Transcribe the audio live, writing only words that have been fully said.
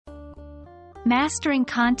Mastering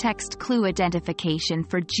Context Clue Identification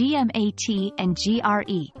for GMAT and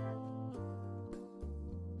GRE.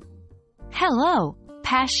 Hello,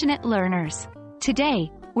 passionate learners.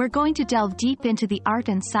 Today, we're going to delve deep into the art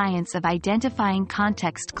and science of identifying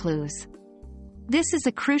context clues. This is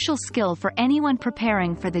a crucial skill for anyone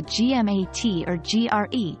preparing for the GMAT or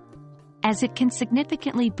GRE, as it can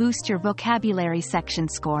significantly boost your vocabulary section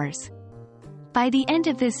scores. By the end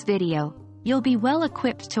of this video, you'll be well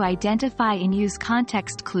equipped to identify and use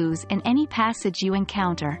context clues in any passage you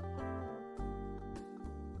encounter.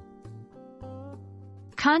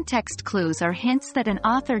 Context clues are hints that an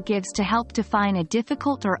author gives to help define a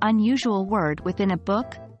difficult or unusual word within a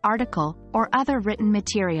book, article, or other written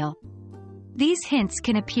material. These hints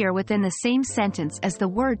can appear within the same sentence as the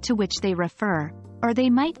word to which they refer, or they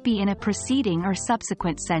might be in a preceding or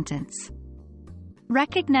subsequent sentence.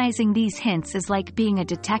 Recognizing these hints is like being a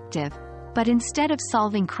detective, but instead of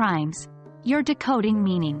solving crimes, you're decoding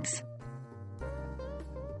meanings.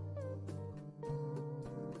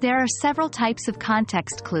 There are several types of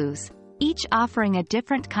context clues, each offering a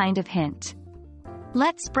different kind of hint.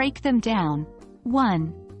 Let's break them down.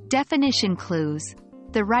 1. Definition clues.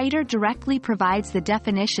 The writer directly provides the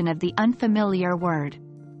definition of the unfamiliar word.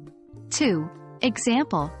 2.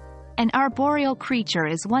 Example. An arboreal creature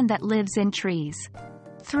is one that lives in trees.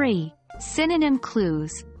 3. Synonym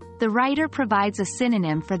clues. The writer provides a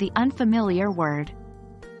synonym for the unfamiliar word.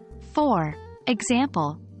 4.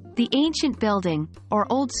 Example. The ancient building, or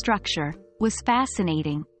old structure, was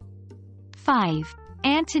fascinating. 5.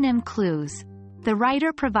 Antonym clues. The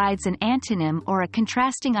writer provides an antonym or a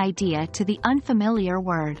contrasting idea to the unfamiliar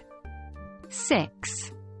word.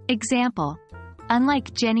 6. Example.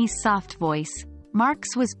 Unlike Jenny's soft voice,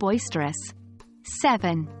 Mark's was boisterous.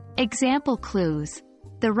 7. Example clues.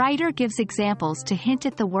 The writer gives examples to hint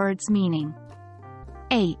at the word's meaning.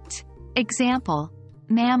 8. Example.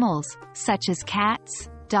 Mammals, such as cats,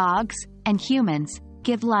 dogs, and humans,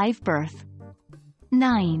 give live birth.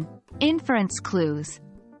 9. Inference clues.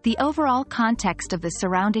 The overall context of the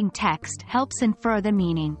surrounding text helps infer the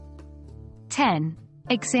meaning. 10.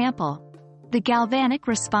 Example. The galvanic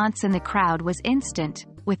response in the crowd was instant,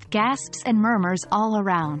 with gasps and murmurs all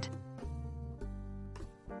around.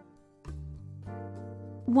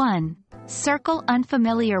 1. Circle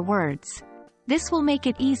unfamiliar words. This will make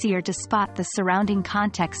it easier to spot the surrounding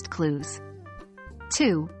context clues.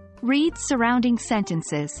 2. Read surrounding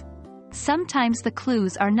sentences. Sometimes the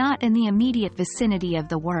clues are not in the immediate vicinity of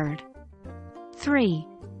the word. 3.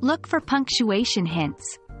 Look for punctuation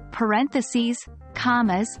hints. Parentheses,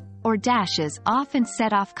 commas, or dashes often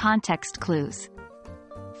set off context clues.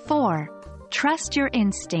 4. Trust your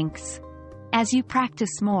instincts. As you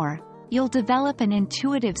practice more, you'll develop an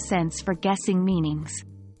intuitive sense for guessing meanings.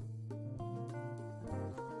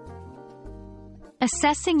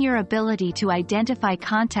 Assessing your ability to identify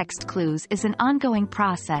context clues is an ongoing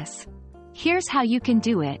process. Here's how you can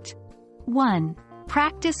do it. 1.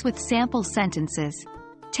 Practice with sample sentences.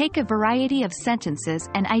 Take a variety of sentences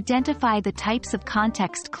and identify the types of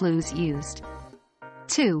context clues used.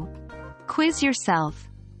 2. Quiz yourself.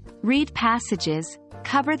 Read passages,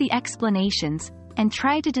 cover the explanations, and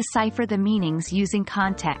try to decipher the meanings using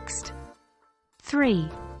context. 3.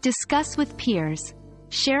 Discuss with peers.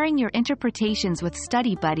 Sharing your interpretations with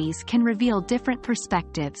study buddies can reveal different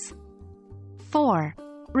perspectives. 4.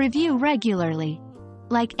 Review regularly.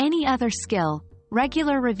 Like any other skill,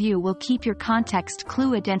 regular review will keep your context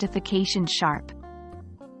clue identification sharp.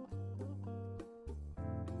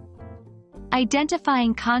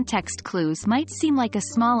 Identifying context clues might seem like a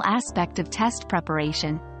small aspect of test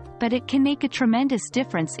preparation, but it can make a tremendous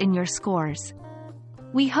difference in your scores.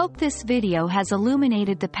 We hope this video has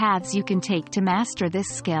illuminated the paths you can take to master this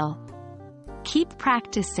skill. Keep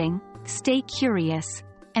practicing, stay curious,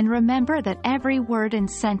 and remember that every word and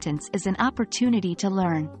sentence is an opportunity to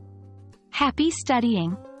learn. Happy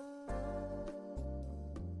studying!